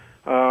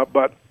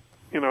 But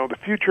the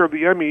future of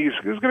the Emmys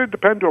is going to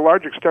depend to a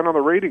large extent on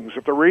the ratings.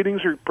 If the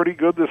ratings are pretty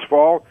good this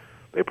fall,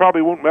 they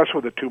probably won't mess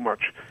with it too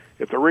much.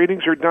 If the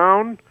ratings are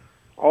down,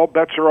 all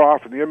bets are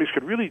off, and the Emmys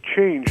could really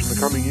change in the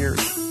coming years.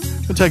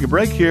 We'll take a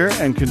break here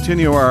and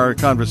continue our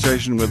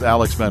conversation with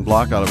Alex Van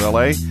Block out of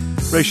L.A.,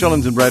 Ray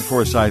Schilens and Brad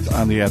Forsythe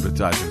on The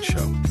Advertising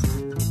Show.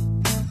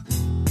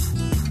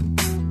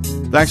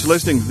 Thanks for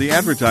listening to The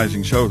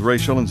Advertising Show with Ray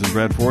Schilens and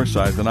Brad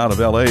Forsythe, and out of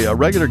L.A., a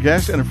regular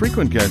guest and a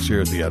frequent guest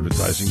here at The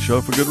Advertising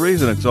Show for good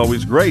reason. It's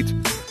always great.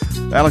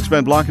 Alex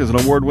Van Block is an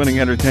award-winning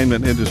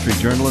entertainment industry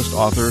journalist,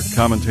 author,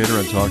 commentator,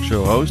 and talk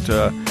show host.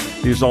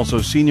 He is also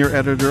senior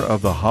editor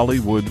of The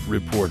Hollywood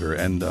Reporter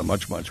and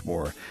much, much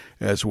more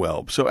as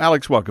well. So,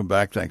 Alex, welcome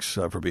back. Thanks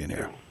for being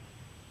here.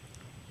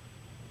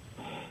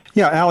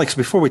 Yeah, Alex,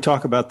 before we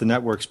talk about the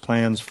network's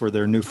plans for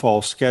their new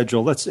fall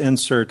schedule, let's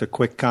insert a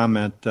quick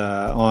comment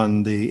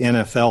on the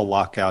NFL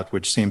lockout,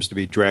 which seems to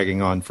be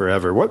dragging on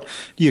forever. What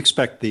do you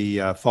expect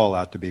the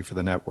fallout to be for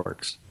the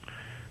networks?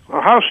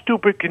 Well, how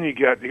stupid can you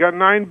get? You got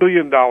 $9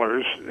 billion,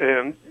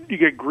 and you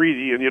get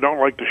greedy, and you don't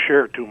like to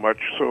share too much,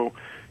 so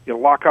you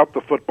lock out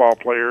the football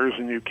players,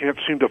 and you can't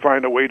seem to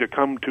find a way to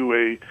come to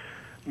a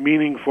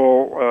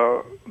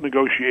meaningful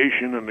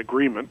negotiation and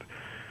agreement.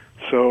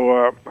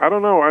 So I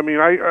don't know. I mean,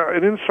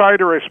 an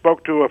insider I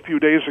spoke to a few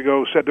days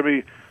ago said to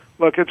me,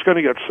 look, it's going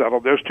to get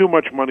settled. There's too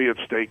much money at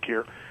stake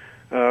here.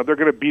 They're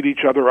going to beat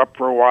each other up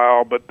for a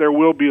while, but there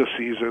will be a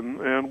season,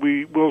 and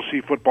we will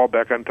see football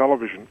back on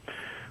television.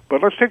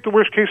 But let's take the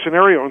worst-case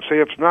scenario and say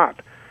it's not.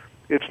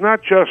 It's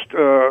not just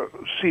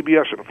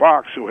CBS and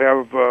Fox who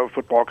have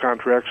football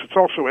contracts. It's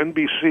also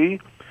NBC.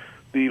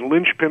 The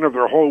linchpin of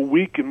their whole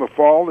week in the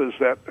fall is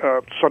that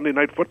Sunday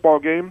night football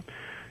game.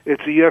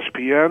 It's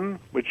ESPN,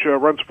 which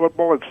runs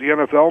football. It's the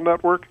NFL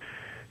network.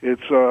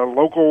 It's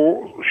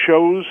local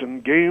shows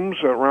and games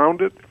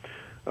around it.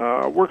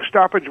 Work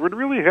stoppage would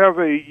really have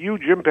a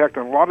huge impact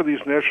on a lot of these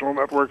national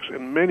networks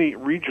and many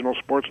regional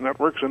sports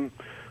networks and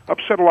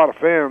upset a lot of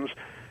fans.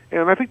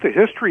 And I think the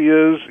history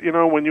is,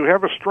 when you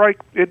have a strike,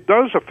 it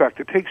does affect.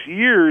 It takes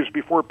years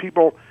before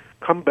people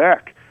come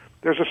back.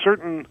 There's a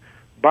certain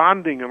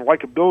bonding and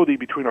likability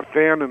between a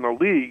fan and the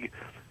league,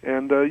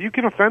 and you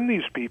can offend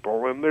these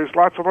people, and there's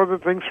lots of other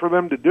things for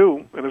them to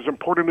do. And as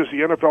important as the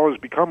NFL has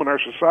become in our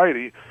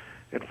society,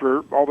 and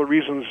for all the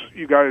reasons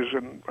you guys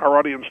and our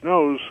audience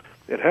knows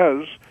it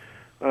has,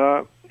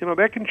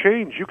 that can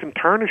change. You can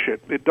tarnish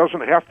it. It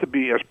doesn't have to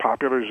be as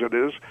popular as it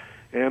is,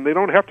 and they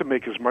don't have to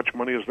make as much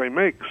money as they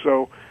make.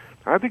 So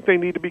I think they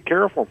need to be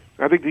careful.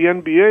 I think the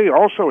NBA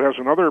also has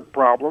another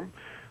problem.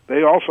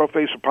 They also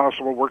face a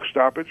possible work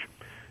stoppage.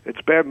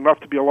 It's bad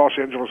enough to be a Los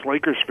Angeles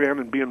Lakers fan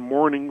and be in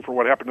mourning for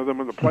what happened to them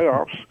in the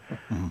playoffs.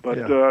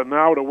 But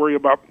now to worry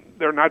about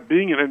there not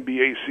being an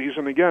NBA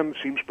season, again,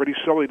 seems pretty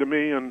silly to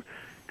me and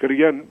could,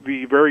 again,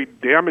 be very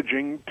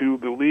damaging to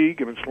the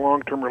league and its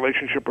long-term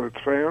relationship with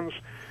its fans.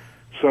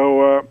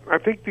 So I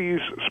think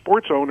these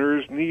sports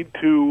owners need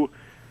to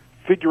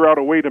figure out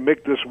a way to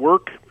make this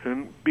work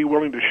and be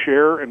willing to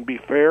share and be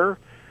fair.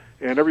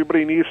 And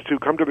everybody needs to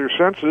come to their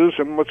senses,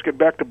 and let's get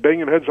back to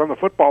banging heads on the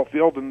football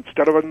field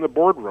instead of in the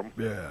boardroom.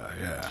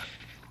 Yeah.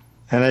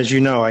 And as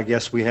you know, I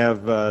guess we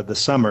have the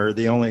summer.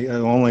 The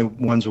only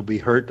ones will be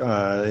hurt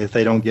if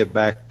they don't get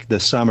back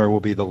this summer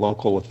will be the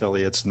local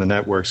affiliates, and the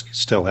networks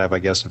still have, I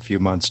guess, a few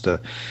months to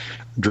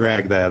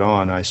drag that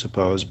on, I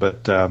suppose.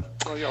 But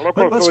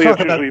local affiliates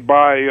usually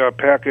buy a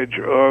package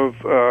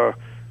of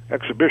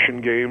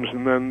exhibition games,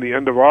 and then the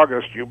end of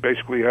August you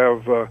basically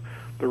have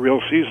the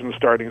real season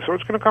starting. So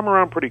it's going to come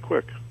around pretty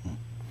quick.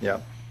 Yeah.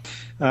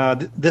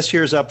 This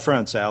year's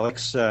upfronts,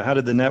 Alex, how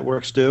did the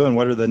networks do, and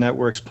what are the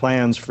networks'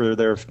 plans for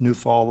their new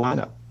fall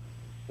lineup?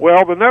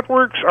 Well, the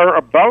networks are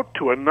about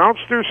to announce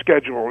their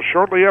schedule.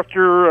 Shortly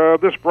after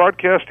this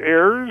broadcast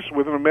airs,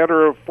 within a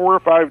matter of 4 or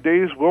 5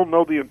 days, we'll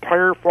know the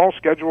entire fall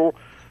schedule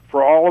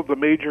for all of the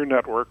major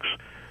networks.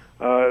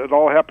 It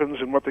all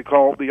happens in what they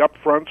call the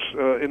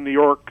upfronts in New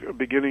York,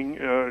 beginning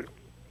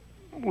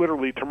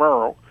literally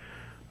tomorrow,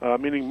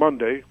 meaning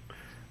Monday.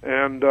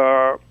 And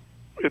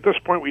at this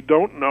point, we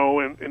don't know,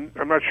 and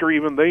I'm not sure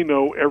even they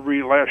know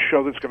every last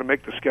show that's going to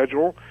make the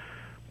schedule.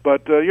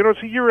 But,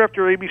 it's a year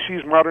after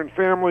ABC's Modern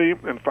Family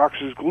and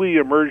Fox's Glee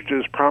emerged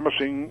as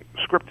promising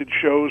scripted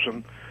shows,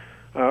 and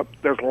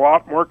there's a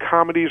lot more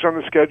comedies on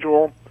the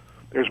schedule.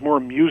 There's more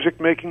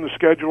music making the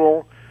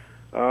schedule.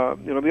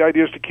 The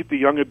idea is to keep the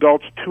young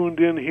adults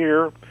tuned in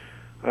here.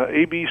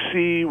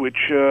 ABC,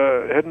 which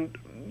hadn't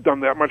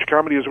done that much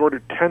comedy, has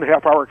ordered 10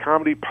 half-hour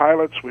comedy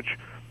pilots, which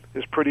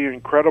is pretty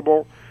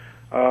incredible.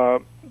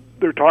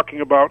 They're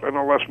talking about, I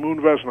know Les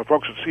Moonves and the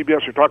folks at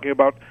CBS are talking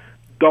about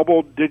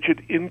double-digit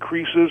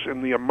increases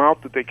in the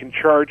amount that they can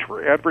charge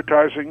for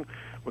advertising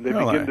when they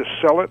begin to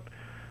sell it,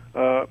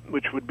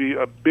 which would be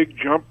a big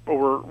jump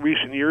over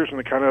recent years and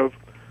the kind of,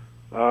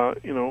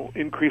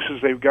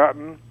 increases they've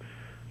gotten.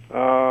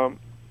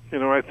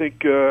 I think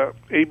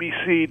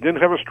ABC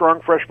didn't have a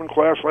strong freshman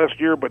class last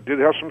year, but did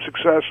have some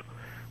success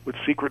with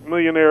Secret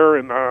Millionaire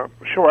and a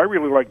show I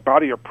really like,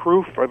 Body of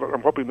Proof.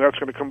 I'm hoping that's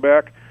going to come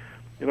back.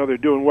 They're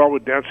doing well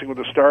with Dancing with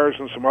the Stars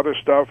and some other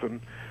stuff,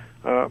 and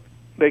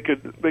they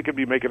could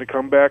be making a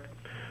comeback.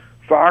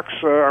 Fox,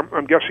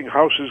 I'm guessing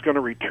House is going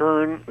to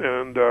return,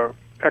 and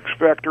X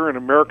Factor and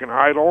American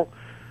Idol.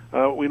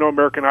 We know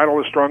American Idol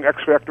is strong.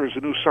 X Factor is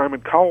the new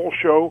Simon Cowell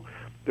show.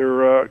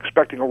 They're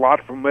expecting a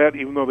lot from that,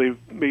 even though they've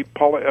made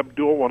Paula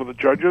Abdul one of the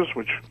judges,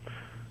 which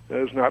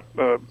is not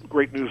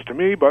great news to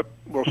me, but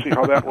we'll see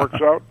how that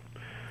works out.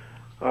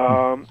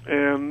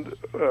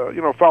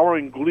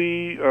 Following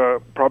Glee,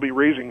 probably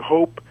Raising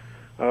Hope,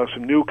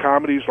 some new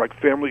comedies like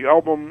Family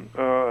Album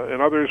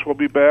and others will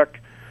be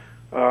back.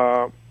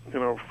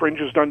 Fringe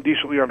has done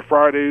decently on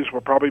Fridays,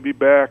 will probably be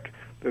back.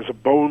 There's a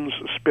Bones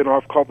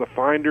spin-off called The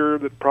Finder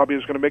that probably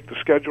is going to make the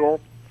schedule.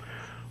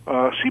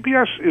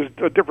 CBS is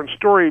a different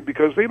story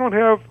because they don't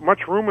have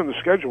much room in the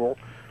schedule.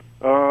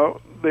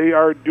 They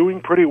are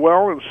doing pretty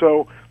well, and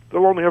so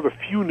they'll only have a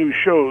few new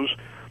shows.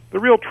 The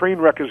real train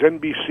wreck is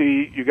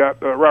NBC. You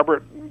got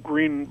Robert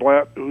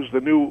Greenblatt, who's the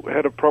new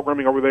head of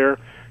programming over there.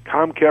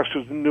 Comcast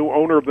is the new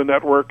owner of the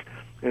network,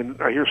 and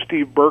I hear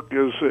Steve Burke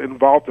is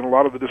involved in a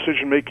lot of the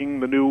decision-making,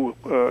 the new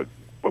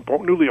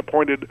newly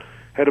appointed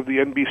head of the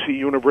NBC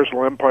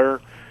Universal Empire.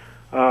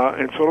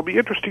 And so it'll be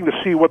interesting to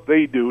see what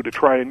they do to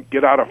try and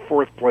get out of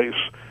fourth place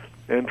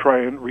and try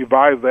and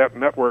revive that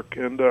network.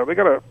 And they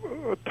got a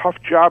tough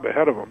job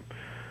ahead of them.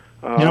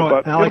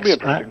 But Alex, it'll be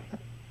interesting.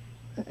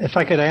 If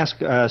I could ask,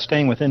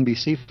 staying with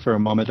NBC for a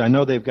moment, I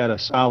know they've got a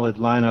solid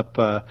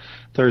lineup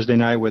Thursday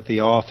night with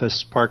The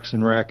Office, Parks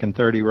and Rec, and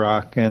 30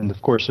 Rock, and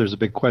of course there's a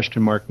big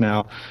question mark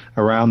now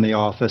around The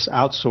Office.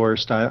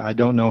 Outsourced, I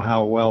don't know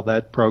how well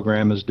that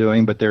program is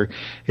doing, but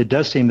it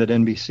does seem that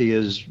NBC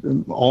is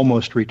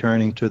almost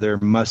returning to their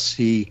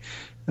must-see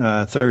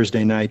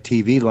Thursday night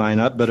TV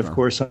lineup, but of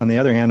course, on the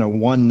other hand, a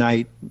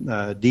one-night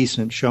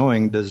decent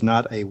showing does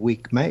not a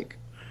week make.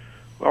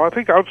 Well, I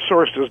think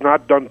Outsourced has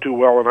not done too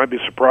well, and I'd be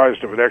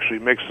surprised if it actually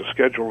makes the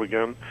schedule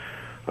again.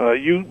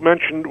 You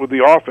mentioned with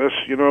The Office,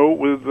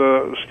 with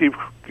Steve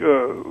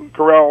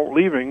Carell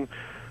leaving,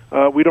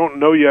 we don't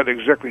know yet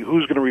exactly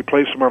who's going to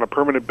replace him on a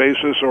permanent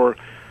basis, or,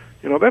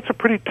 that's a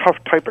pretty tough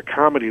type of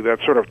comedy, that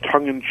sort of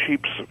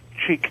tongue-in-cheek,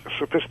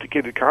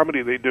 sophisticated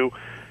comedy they do.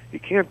 You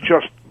can't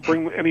just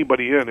bring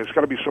anybody in. It's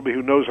got to be somebody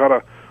who knows how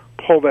to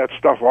pull that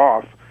stuff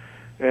off.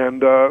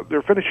 And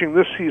they're finishing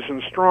this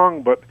season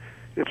strong, but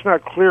it's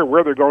not clear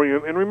where they're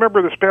going. And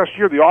remember, this past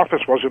year, The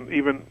Office wasn't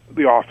even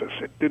The Office.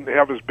 It didn't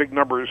have as big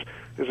numbers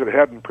as it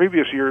had in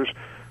previous years.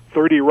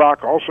 30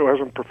 Rock also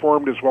hasn't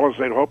performed as well as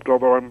they'd hoped,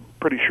 although I'm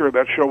pretty sure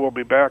that show will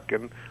be back,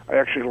 and I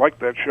actually like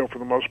that show for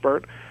the most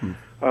part.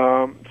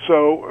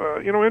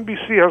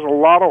 NBC has a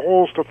lot of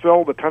holes to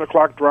fill. The 10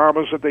 o'clock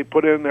dramas that they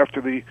put in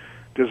after the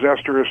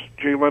disastrous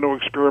Jay Leno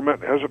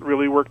experiment hasn't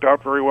really worked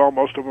out very well,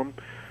 most of them.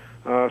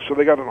 So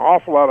they got an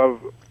awful lot of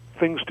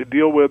things to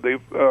deal with. They've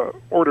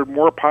ordered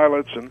more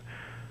pilots and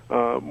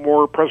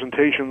more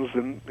presentations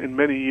than in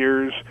many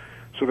years,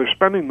 so they're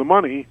spending the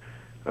money.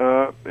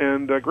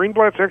 And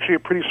Greenblatt's actually a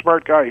pretty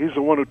smart guy. He's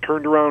the one who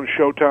turned around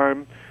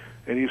Showtime,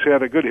 and he's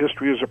had a good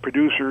history as a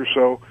producer,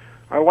 so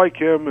I like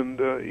him, and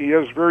he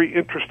has very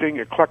interesting,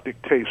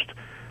 eclectic taste.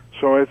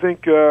 So I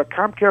think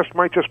Comcast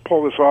might just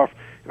pull this off.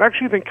 I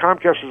actually think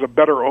Comcast is a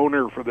better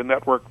owner for the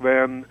network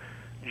than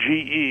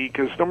GE,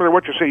 because no matter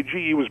what you say,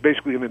 GE was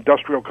basically an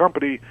industrial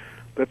company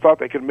that thought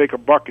they could make a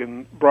buck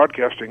in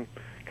broadcasting.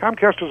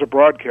 Comcast is a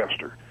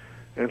broadcaster,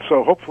 and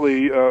so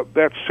hopefully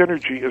that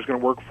synergy is going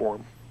to work for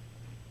them.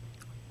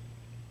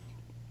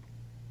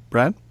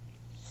 Brad?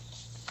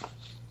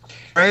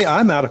 Ray,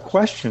 I'm out of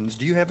questions.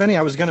 Do you have any?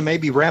 I was going to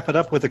maybe wrap it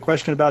up with a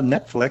question about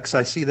Netflix.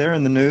 I see there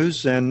in the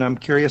news, and I'm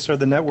curious, are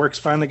the networks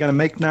finally going to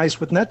make nice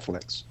with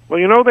Netflix? Well,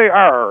 they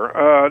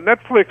are.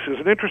 Netflix is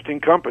an interesting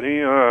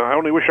company. I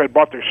only wish I'd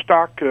bought their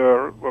stock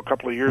a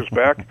couple of years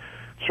back.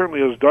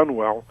 Certainly has done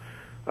well.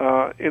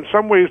 In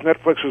some ways,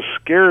 Netflix has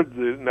scared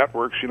the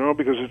networks,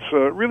 because it's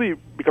really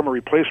become a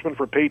replacement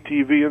for pay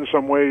TV in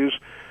some ways,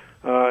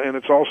 and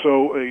it's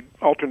also an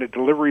alternate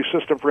delivery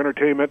system for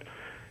entertainment.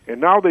 And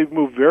now they've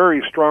moved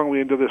very strongly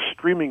into this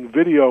streaming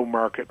video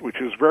market, which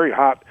is very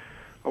hot,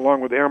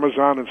 along with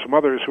Amazon and some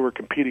others who are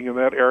competing in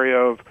that area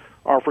of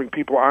offering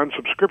people on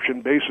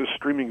subscription basis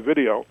streaming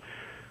video.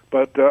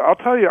 But I'll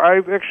tell you,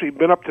 I've actually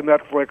been up to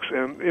Netflix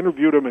and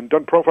interviewed them and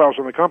done profiles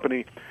on the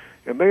company,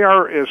 and they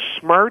are as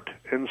smart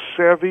and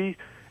savvy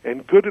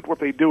and good at what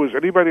they do as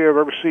anybody I've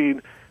ever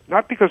seen,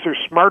 not because they're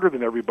smarter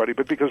than everybody,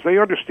 but because they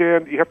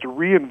understand you have to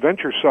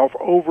reinvent yourself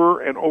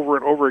over and over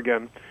and over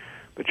again.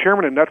 The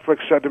chairman of Netflix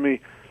said to me,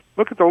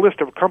 look at the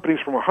list of companies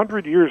from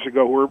 100 years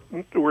ago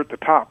who were at the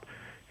top,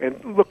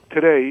 and look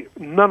today,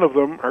 none of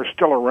them are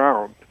still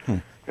around.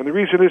 And the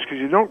reason is because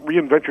you don't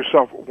reinvent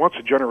yourself once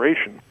a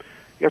generation.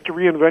 You have to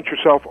reinvent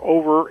yourself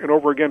over and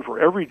over again for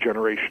every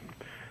generation.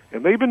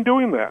 And they've been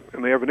doing that,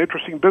 and they have an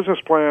interesting business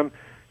plan,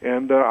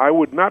 and I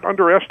would not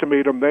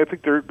underestimate them. I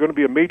think they're going to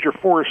be a major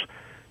force,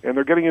 and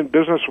they're getting in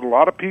business with a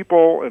lot of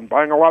people and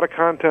buying a lot of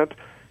content,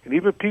 and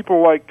even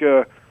people like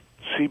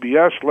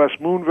CBS, Les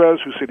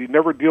Moonves, who said he'd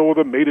never deal with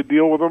them, made a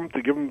deal with them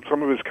to give him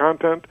some of his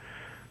content.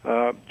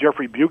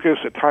 Jeffrey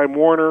Bukas at Time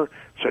Warner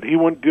said he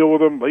wouldn't deal with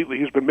them. Lately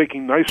he's been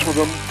making nice with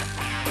them.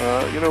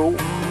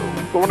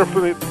 The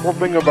wonderful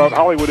thing about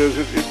Hollywood is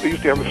they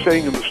used to have a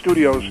saying in the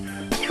studios,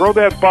 throw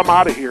that bum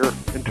out of here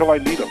until I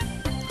need him.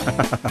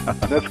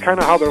 That's kind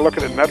of how they're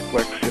looking at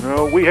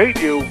Netflix. We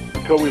hate you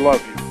until we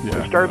love you. Yeah.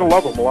 We're starting to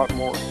love them a lot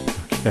more.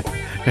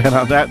 Okay. And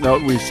on that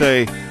note, we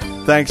say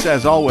thanks,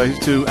 as always,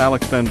 to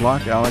Alex Ben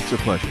Block. Alex, a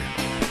pleasure.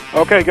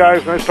 Okay,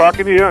 guys, nice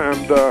talking to you,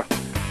 and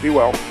be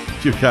well.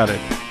 You got it.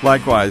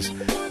 Likewise.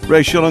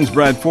 Ray Schilens,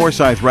 Brad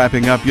Forsythe,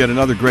 wrapping up yet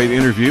another great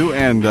interview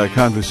and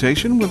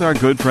conversation with our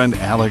good friend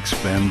Alex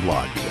Ben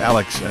Block.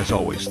 Alex, as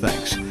always,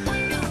 thanks.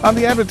 On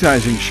The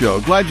Advertising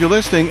Show, glad you're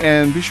listening,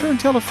 and be sure and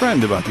tell a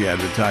friend about The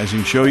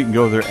Advertising Show. You can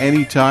go there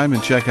anytime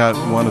and check out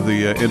one of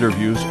the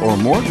interviews, or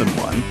more than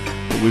one,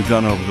 that we've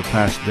done over the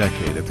past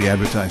decade at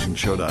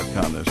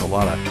theadvertisingshow.com. There's a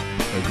lot of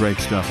great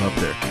stuff up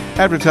there.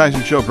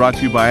 Advertising Show brought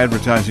to you by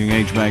Advertising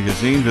Age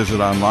magazine.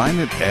 Visit online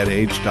at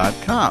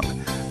adage.com.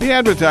 The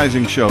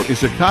Advertising Show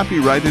is a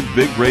copyrighted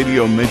Big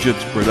Radio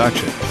Midgets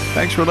production.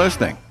 Thanks for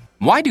listening.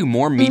 Why do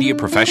more media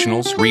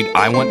professionals read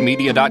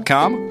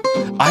iwantmedia.com?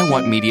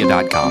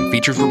 iwantmedia.com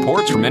features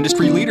reports from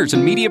industry leaders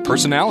and media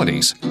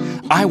personalities.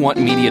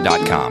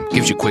 iwantmedia.com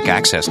gives you quick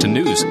access to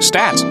news,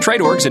 stats,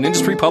 trade orgs, and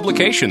industry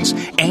publications,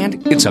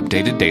 and it's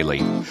updated daily.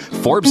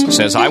 Forbes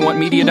says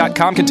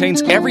iwantmedia.com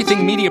contains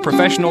everything media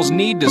professionals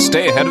need to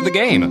stay ahead of the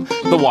game.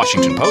 The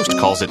Washington Post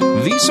calls it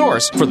the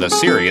source for the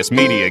serious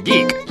media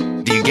geek.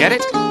 Do you get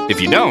it? If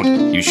you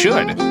don't, you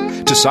should.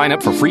 To sign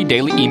up for free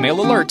daily email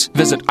alerts,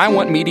 visit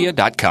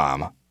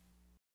iwantmedia.com.